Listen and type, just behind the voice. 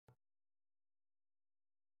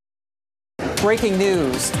Breaking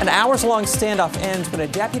news. An hours-long standoff ends when a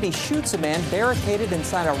deputy shoots a man barricaded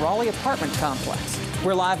inside a Raleigh apartment complex.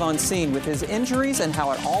 We're live on scene with his injuries and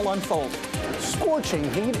how it all unfolded. Scorching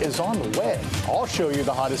heat is on the way. I'll show you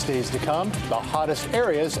the hottest days to come, the hottest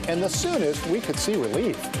areas, and the soonest we could see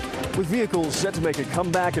relief. With vehicles set to make a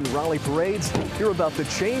comeback in Raleigh parades, hear about the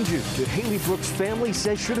changes that Haley Brooks' family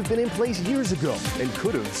says should have been in place years ago and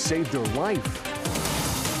could have saved her life.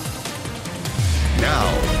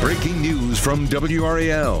 Now, breaking news from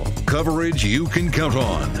WRAL. Coverage you can count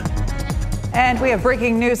on. And we have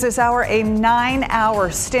breaking news this hour. A 9-hour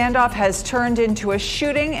standoff has turned into a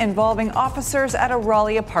shooting involving officers at a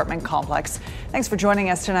Raleigh apartment complex. Thanks for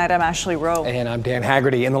joining us tonight. I'm Ashley Rowe. And I'm Dan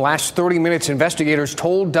Haggerty. In the last 30 minutes, investigators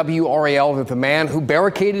told WRAL that the man who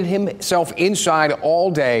barricaded himself inside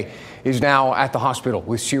all day is now at the hospital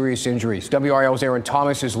with serious injuries. WRAL's Aaron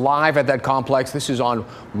Thomas is live at that complex. This is on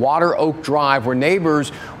Water Oak Drive, where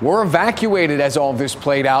neighbors were evacuated as all this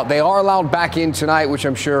played out. They are allowed back in tonight, which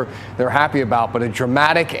I'm sure they're happy about, but a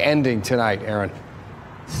dramatic ending tonight, Aaron.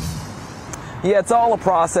 Yeah, it's all a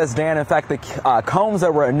process, Dan. In fact, the cones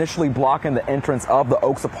that were initially blocking the entrance of the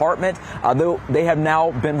Oaks apartment, they have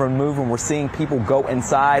now been removed, and we're seeing people go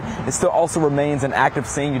inside. It still also remains an active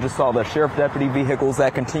scene. You just saw the sheriff deputy vehicles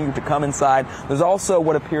that continue to come inside. There's also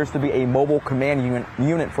what appears to be a mobile command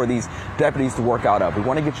unit for these deputies to work out of. We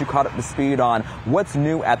want to get you caught up to speed on what's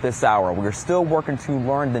new at this hour. We're still working to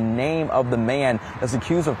learn the name of the man that's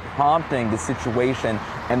accused of prompting the situation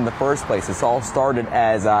in the first place. This all started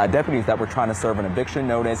as deputies that were trying to serve an eviction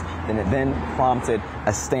notice, and it then prompted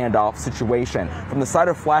a standoff situation. From the sight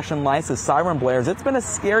of flashing lights to siren blares, it's been a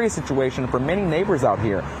scary situation for many neighbors out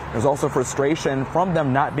here. There's also frustration from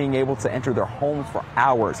them not being able to enter their homes for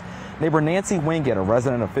hours. Neighbor Nancy Wingate, a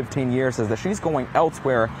resident of 15 years, says that she's going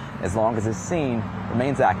elsewhere as long as this scene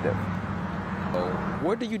remains active.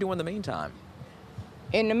 What do you do in the meantime?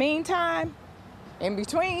 In the meantime, in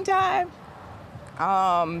between time,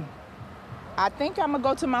 I think I'm gonna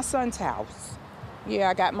go to my son's house. Yeah,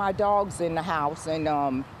 I got my dogs in the house, and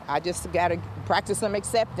I just gotta practice some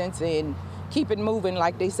acceptance and keep it moving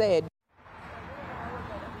like they said.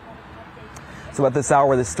 So at this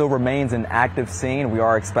hour, this still remains an active scene. We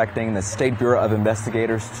are expecting the State Bureau of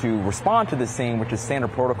Investigators to respond to the scene, which is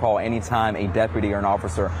standard protocol anytime a deputy or an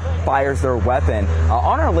officer fires their weapon.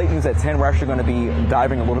 On our late news at 10, we're actually going to be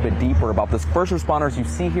diving a little bit deeper about this. First responders you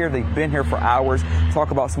see here, they've been here for hours,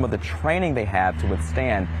 talk about some of the training they have to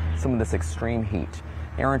withstand some of this extreme heat.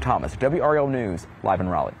 Aaron Thomas, WRAL News, live in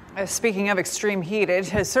Raleigh. Speaking of extreme heat, it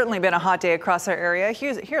has certainly been a hot day across our area.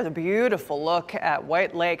 Here's a beautiful look at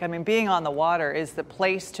White Lake. I mean, being on the water is the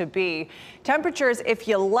place to be. Temperatures, if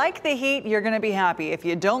you like the heat, you're going to be happy. If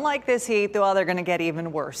you don't like this heat, well, they're going to get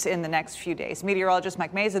even worse in the next few days. Meteorologist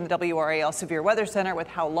Mike Mays in the WRAL Severe Weather Center with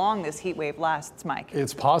how long this heat wave lasts. Mike.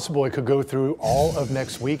 It's possible it could go through all of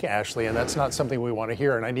next week, Ashley, and that's not something we want to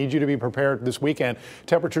hear. And I need you to be prepared this weekend.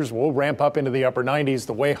 Temperatures will ramp up into the upper 90s.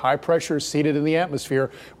 The way high pressure is seated in the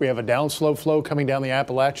atmosphere, we have a downslope flow coming down the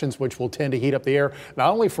Appalachians, which will tend to heat up the air, not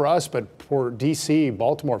only for us, but for D.C.,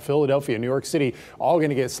 Baltimore, Philadelphia, New York City, all going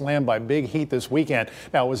to get slammed by big heat this weekend.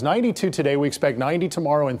 Now, it was 92 today. We expect 90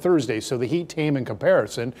 tomorrow and Thursday, so the heat tame in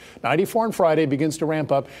comparison. 94 on Friday begins to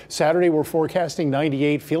ramp up. Saturday, we're forecasting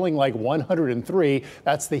 98, feeling like 103.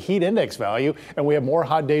 That's the heat index value, and we have more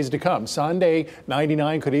hot days to come. Sunday,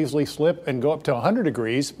 99 could easily slip and go up to 100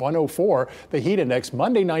 degrees, 104, the heat index.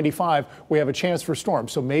 Monday, 95, we have a chance for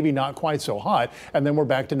storms, so maybe not quite so hot. And then we're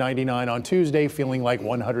back to 99 on Tuesday, feeling like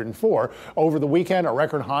 104. Over the weekend, our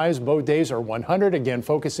record highs both days are 100. Again,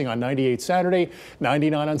 focusing on 98 Saturday,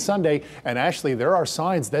 99 on Sunday. And Ashley, there are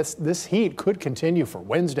signs that this heat could continue for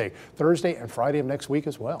Wednesday, Thursday, and Friday of next week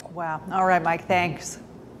as well. Wow. All right, Mike, thanks.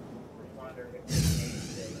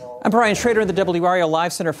 I'm Brian Schrader in the WRAL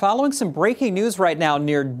Live Center. Following some breaking news right now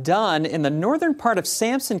near Dunn in the northern part of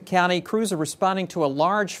Sampson County. Crews are responding to a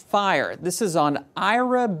large fire. This is on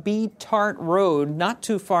Ira B. Tart Road, not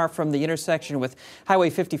too far from the intersection with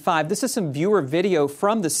Highway 55. This is some viewer video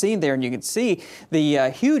from the scene there, and you can see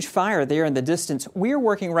the huge fire there in the distance. We're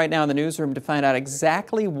working right now in the newsroom to find out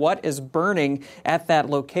exactly what is burning at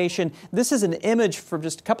that location. This is an image from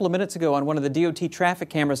just a couple of minutes ago on one of the DOT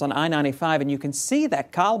traffic cameras on I-95, and you can see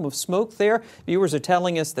that column of smoke there. Viewers are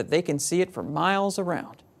telling us that they can see it for miles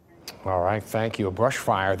around. All right, thank you. A brush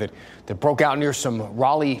fire that broke out near some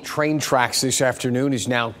Raleigh train tracks this afternoon is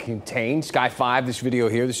now contained. Sky 5, this video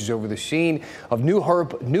here, this is over the scene of New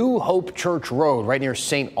Hope Church Road, right near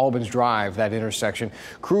St. Albans Drive, that intersection.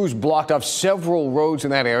 Crews blocked off several roads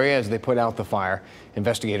in that area as they put out the fire.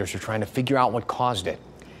 Investigators are trying to figure out what caused it.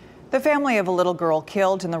 The family of a little girl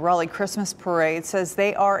killed in the Raleigh Christmas parade says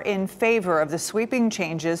they are in favor of the sweeping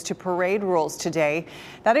changes to parade rules today.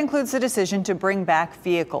 That includes the decision to bring back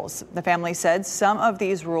vehicles. The family said some of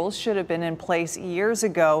these rules should have been in place years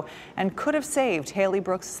ago and could have saved Haley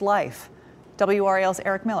Brooks' life. WRAL's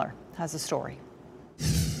Eric Miller has a story.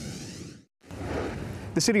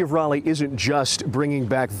 The city of Raleigh isn't just bringing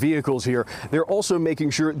back vehicles here. They're also making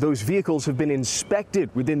sure those vehicles have been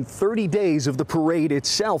inspected within 30 days of the parade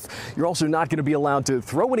itself. You're also not going to be allowed to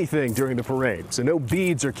throw anything during the parade, so no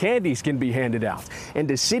beads or candies can be handed out. And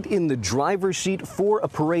to sit in the driver's seat for a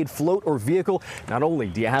parade float or vehicle, not only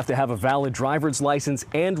do you have to have a valid driver's license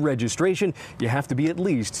and registration, you have to be at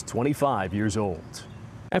least 25 years old.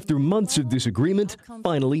 After months of disagreement,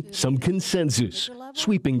 finally some consensus.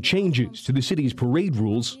 Sweeping changes to the city's parade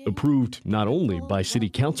rules approved not only by City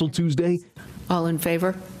Council Tuesday. All in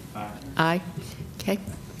favor? Aye. Okay,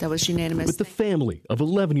 that was unanimous. But the family of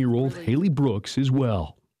 11-year-old Haley Brooks as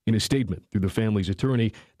well. In a statement through the family's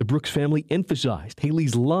attorney, the Brooks family emphasized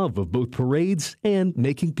Haley's love of both parades and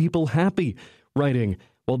making people happy, writing,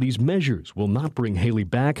 "While these measures will not bring Haley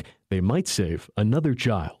back, they might save another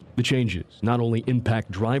child." The changes not only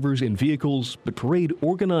impact drivers and vehicles, but parade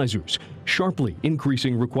organizers, sharply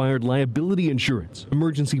increasing required liability insurance,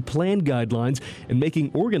 emergency plan guidelines, and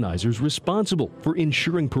making organizers responsible for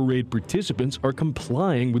ensuring parade participants are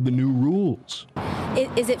complying with the new rules.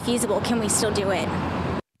 Is it feasible? Can we still do it?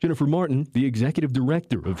 Jennifer Martin, the executive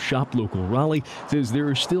director of Shop Local Raleigh, says there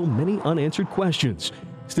are still many unanswered questions.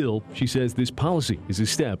 Still, she says this policy is a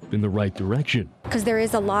step in the right direction. Because there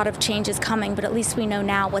is a lot of changes coming, but at least we know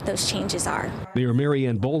now what those changes are. Mayor Mary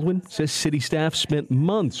Ann Baldwin says city staff spent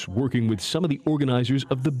months working with some of the organizers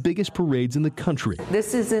of the biggest parades in the country.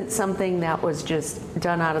 This isn't something that was just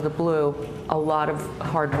done out of the blue. A lot of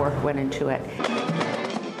hard work went into it.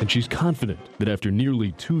 And she's confident that after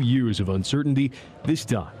nearly 2 years of uncertainty, this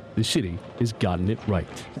time the city has gotten it right.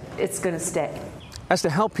 It's going to stay. As to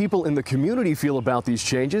how people in the community feel about these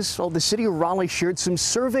changes, well, the city of Raleigh shared some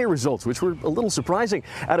survey results, which were a little surprising.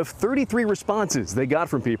 Out of 33 responses they got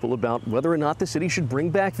from people about whether or not the city should bring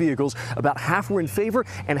back vehicles, about half were in favor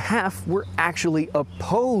and half were actually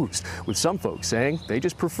opposed, with some folks saying they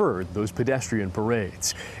just preferred those pedestrian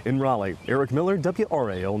parades. In Raleigh, Eric Miller,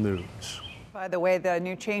 WRAL News. By the way, the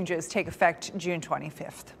new changes take effect June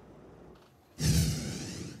 25th.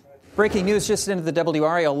 Breaking news just into the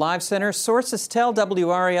WRAL Live Center. Sources tell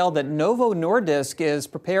WRAL that Novo Nordisk is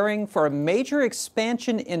preparing for a major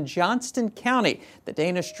expansion in Johnston County. The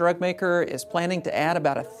Danish drug maker is planning to add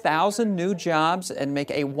about 1,000 new jobs and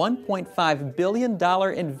make a $1.5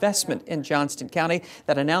 billion investment in Johnston County.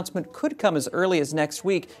 That announcement could come as early as next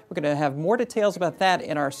week. We're going to have more details about that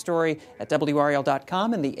in our story at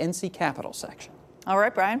WRAL.com in the NC Capital section. All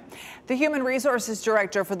right, Brian. The Human Resources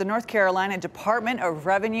Director for the North Carolina Department of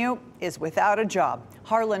Revenue is without a job.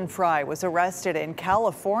 Harlan Fry was arrested in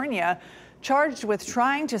California, charged with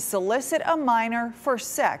trying to solicit a minor for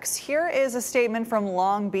sex. Here is a statement from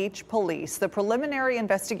Long Beach Police. The preliminary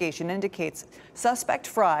investigation indicates suspect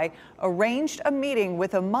Fry arranged a meeting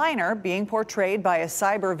with a minor being portrayed by a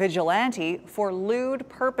cyber vigilante for lewd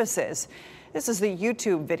purposes. This is the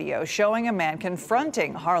YouTube video showing a man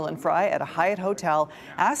confronting Harlan Fry at a Hyatt hotel,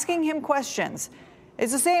 asking him questions.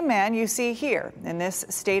 It's the same man you see here in this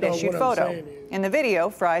state-issued photo. In the video,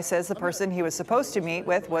 Fry says the person he was supposed to meet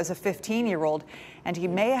with was a 15-year-old, and he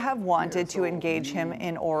may have wanted to engage him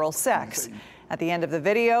in oral sex. At the end of the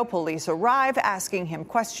video, police arrive, asking him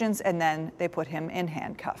questions, and then they put him in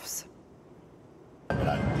handcuffs.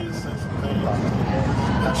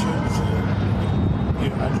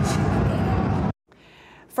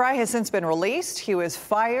 Fry has since been released. He was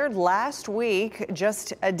fired last week,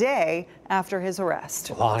 just a day after his arrest.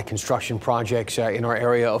 A lot of construction projects in our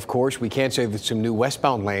area, of course. We can say that some new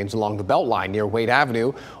westbound lanes along the Beltline near Wade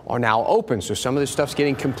Avenue are now open. So some of this stuff's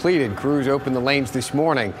getting completed. Crews opened the lanes this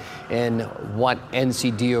morning in what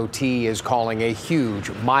NCDOT is calling a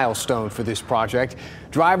huge milestone for this project.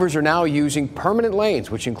 Drivers are now using permanent lanes,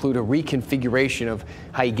 which include a reconfiguration of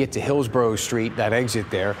how you get to Hillsborough Street, that exit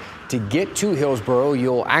there. To get to Hillsborough,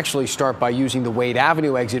 you'll actually start by using the Wade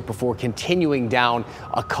Avenue exit before continuing down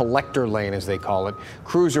a collector lane, as they call it.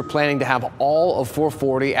 Crews are planning to have all of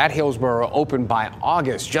 440 at Hillsborough open by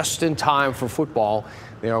August, just in time for football.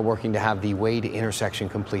 They are working to have the Wade intersection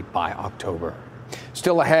complete by October.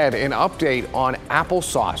 Still ahead, an update on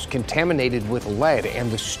applesauce contaminated with lead,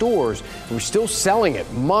 and the stores were still selling it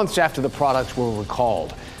months after the products were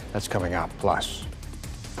recalled. That's coming up. Plus,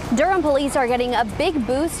 Durham police are getting a big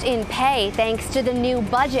boost in pay thanks to the new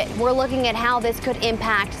budget. We're looking at how this could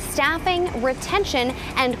impact staffing, retention,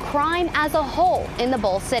 and crime as a whole in the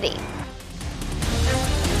Bull City.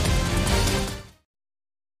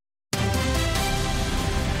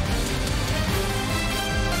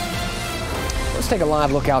 Let's take a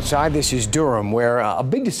live look outside. This is Durham, where a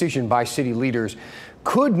big decision by city leaders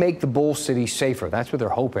could make the Bull City safer. That's what they're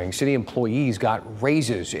hoping. City employees got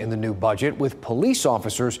raises in the new budget, with police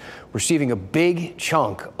officers receiving a big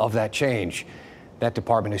chunk of that change. That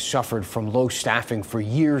department has suffered from low staffing for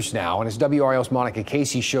years now, and as WRAL's Monica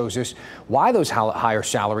Casey shows us why those higher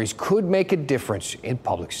salaries could make a difference in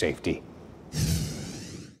public safety.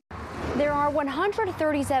 There are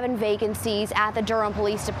 137 vacancies at the Durham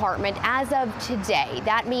Police Department as of today.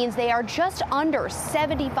 That means they are just under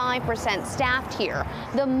 75% staffed here.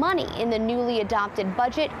 The money in the newly adopted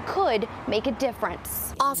budget could make a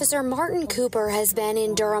difference. Officer Martin Cooper has been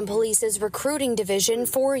in Durham Police's recruiting division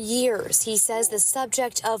for years. He says the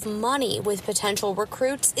subject of money with potential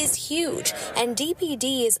recruits is huge, and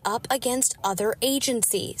DPD is up against other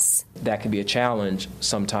agencies. That can be a challenge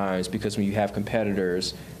sometimes, because when you have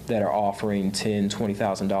competitors that are offering $10,000,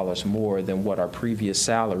 $20,000 more than what our previous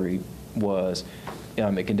salary was,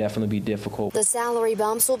 it can definitely be difficult. The salary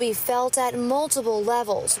bumps will be felt at multiple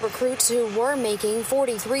levels. Recruits who were making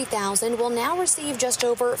 $43,000 will now receive just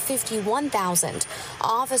over $51,000.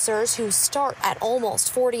 Officers who start at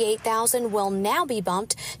almost $48,000 will now be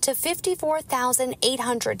bumped to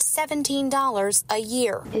 $54,817 a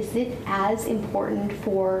year. Is it as important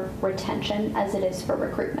for retention as it is for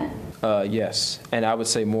recruitment? Yes, and I would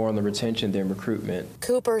say more on the retention than recruitment.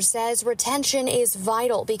 Cooper says retention is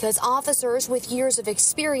vital because officers with years of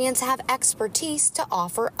experience have expertise to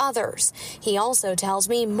offer others. He also tells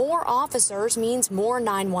me more officers means more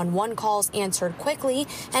 911 calls answered quickly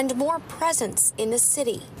and more presence in the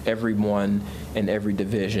city. Everyone in every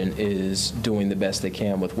division is doing the best they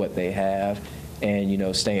can with what they have,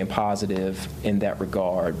 and staying positive in that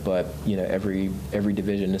regard. But every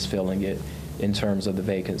division is feeling it in terms of the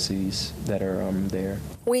vacancies that are there.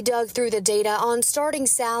 We dug through the data on starting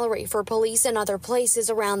salary for police in other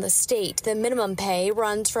places around the state. The minimum pay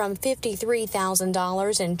runs from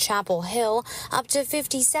 $53,000 in Chapel Hill up to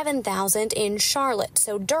 $57,000 in Charlotte,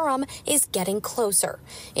 so Durham is getting closer.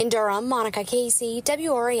 In Durham, Monica Casey,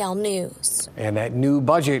 WRAL News. And that new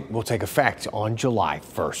budget will take effect on July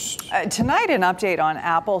 1st. Tonight, an update on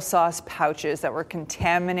applesauce pouches that were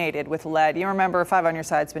contaminated with lead. You remember 5 on Your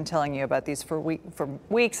Side's been telling you about these for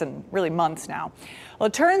weeks and really months now. Well,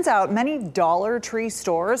 it turns out many Dollar Tree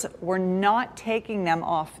stores were not taking them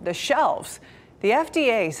off the shelves. The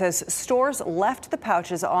FDA says stores left the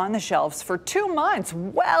pouches on the shelves for 2 months,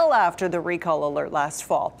 well after the recall alert last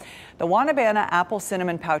fall. The Wanabana apple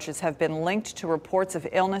cinnamon pouches have been linked to reports of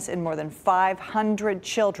illness in more than 500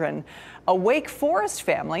 children. A Wake Forest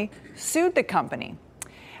family sued the company.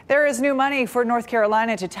 There is new money for North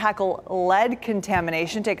Carolina to tackle lead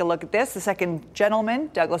contamination. Take a look at this. The second gentleman,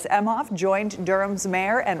 Douglas Emhoff, joined Durham's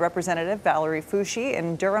mayor and Representative Valerie Foushee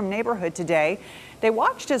in Durham neighborhood today. They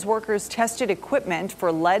watched as workers tested equipment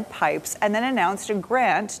for lead pipes and then announced a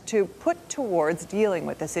grant to put towards dealing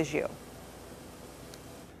with this issue.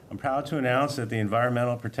 I'm proud to announce that the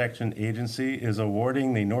Environmental Protection Agency is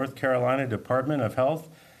awarding the North Carolina Department of Health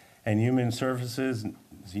and Human Services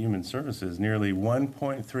nearly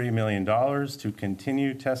 $1.3 million to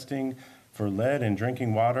continue testing for lead in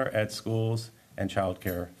drinking water at schools and child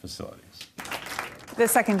care facilities. The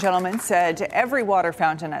second gentleman said every water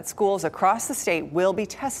fountain at schools across the state will be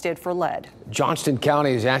tested for lead. Johnston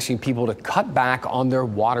County is asking people to cut back on their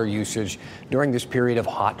water usage during this period of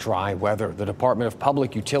hot, dry weather. The Department of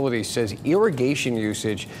Public Utilities says irrigation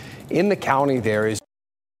usage in the county there is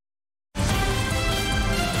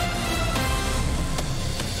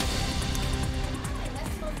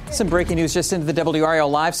Some breaking news just into the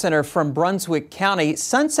WRAL Live Center from Brunswick County.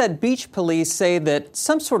 Sunset Beach police say that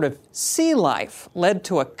some sort of sea life led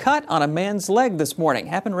to a cut on a man's leg this morning.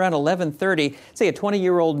 Happened around 11:30. Say a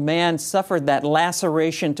 20-year-old man suffered that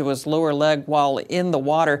laceration to his lower leg while in the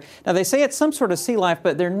water. Now, they say it's some sort of sea life,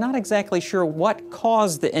 but they're not exactly sure what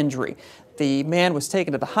caused the injury. The man was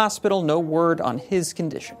taken to the hospital. No word on his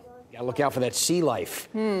condition. Gotta look out for that sea life.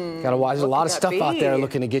 Gotta watch. There's a lot of stuff out there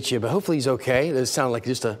looking to get you, but hopefully he's okay. It sounded like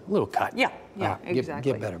just a little cut. Yeah,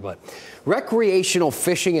 exactly. Get better. But recreational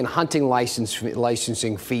fishing and hunting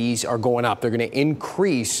licensing fees are going up. They're going to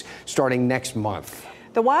increase starting next month.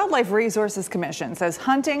 The Wildlife Resources Commission says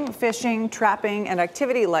hunting, fishing, trapping, and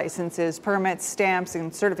activity licenses, permits, stamps,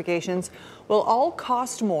 and certifications will all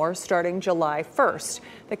cost more starting July 1st.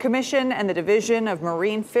 The Commission and the Division of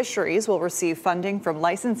Marine Fisheries will receive funding from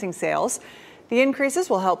licensing sales. The increases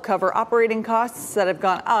will help cover operating costs that have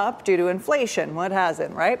gone up due to inflation. What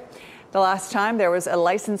hasn't, right? The last time there was a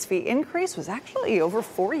license fee increase was actually over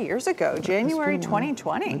 4 years ago, January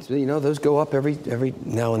 2020. You know, those go up every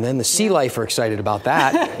now and then. The sea life are excited about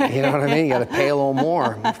that. You know what I mean? You got to pay a little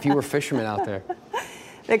more. Fewer fishermen out there.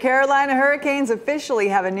 The Carolina Hurricanes officially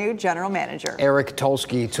have a new general manager. Eric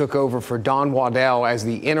Tulsky took over for Don Waddell as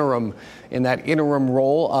the interim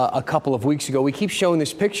role a couple of weeks ago. We keep showing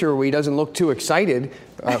this picture where he doesn't look too excited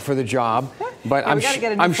for the job, but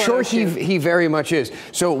yeah, I'm sure he very much is.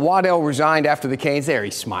 So Waddell resigned after the Canes. There,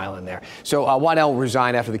 he's smiling there. So Waddell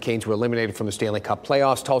resigned after the Canes were eliminated from the Stanley Cup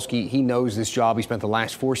playoffs. Tulsky, he knows this job. He spent the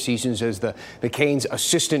last 4 seasons as the Canes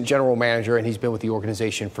assistant general manager, and he's been with the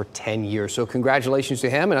organization for 10 years. So congratulations to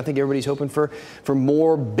him, and I think everybody's hoping for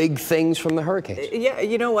more big things from the Hurricanes. Yeah,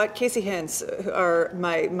 you know what? Casey Hintz are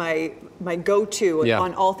my go-to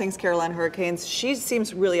on all things Carolina Hurricanes. She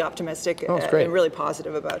seems really optimistic and really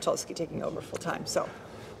positive about Tulsky taking over full time. So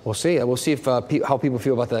we'll see. We'll see if how people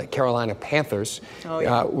feel about the Carolina Panthers. Oh,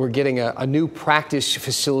 yeah. We're getting a new practice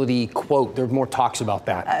facility quote. There are more talks about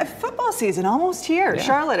that. Football season almost here. Yeah.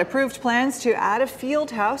 Charlotte approved plans to add a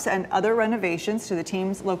field house and other renovations to the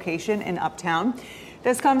team's location in Uptown.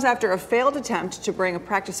 This comes after a failed attempt to bring a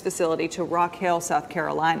practice facility to Rock Hill, South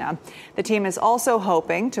Carolina. The team is also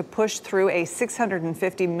hoping to push through a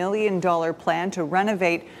 $650 million plan to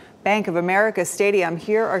renovate Bank of America Stadium.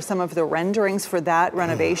 Here are some of the renderings for that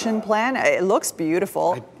renovation plan. It looks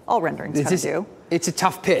beautiful. All renderings kind of do. It's a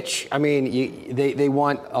tough pitch. I mean, they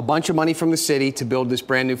want a bunch of money from the city to build this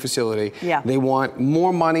brand new facility. Yeah. They want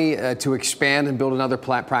more money to expand and build another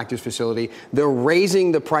practice facility. They're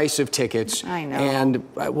raising the price of tickets. I know. And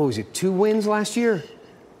what was it, 2 wins last year?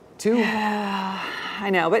 2? I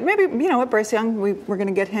know, but maybe, you know what, Bryce Young, we're going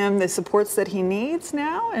to get him the supports that he needs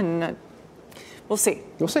now, and we'll see.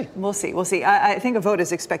 We'll see. We'll see. We'll see. I think a vote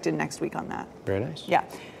is expected next week on that. Very nice. Yeah.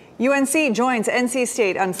 UNC joins NC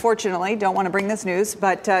State, unfortunately. Don't want to bring this news,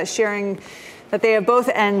 but sharing that they have both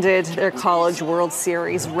ended their College World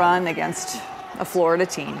Series run against a Florida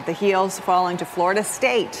team. The Heels falling to Florida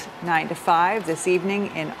State 9-5 this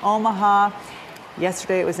evening in Omaha.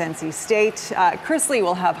 Yesterday it was NC State. Chris Lee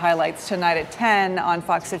will have highlights tonight at 10 on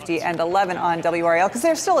Fox 50 and 11 on WRAL, because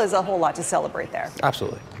there still is a whole lot to celebrate there.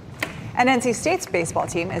 Absolutely. And NC State's baseball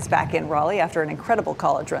team is back in Raleigh after an incredible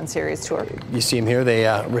College Run Series tour. You see them here. They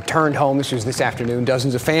returned home. This was this afternoon.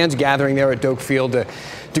 Dozens of fans gathering there at Doak Field to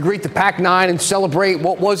greet the Pac-9 and celebrate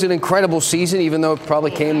what was an incredible season, even though it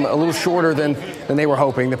probably came a little shorter than they were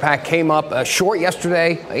hoping. The Pac came up short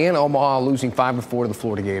yesterday in Omaha, losing 5-4 to the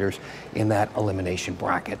Florida Gators in that elimination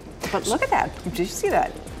bracket. But look at that. Did you see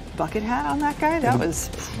that bucket hat on that guy? That was...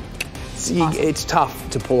 awesome. It's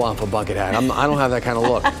tough to pull off a bucket hat. I don't have that kind of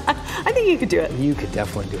look. I think you could do it. You could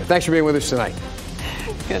definitely do it. Thanks for being with us tonight.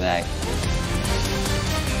 Good night.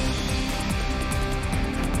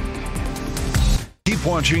 Keep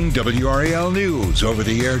watching WRAL News over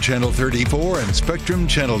the air Channel 34 and Spectrum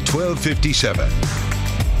Channel 1257.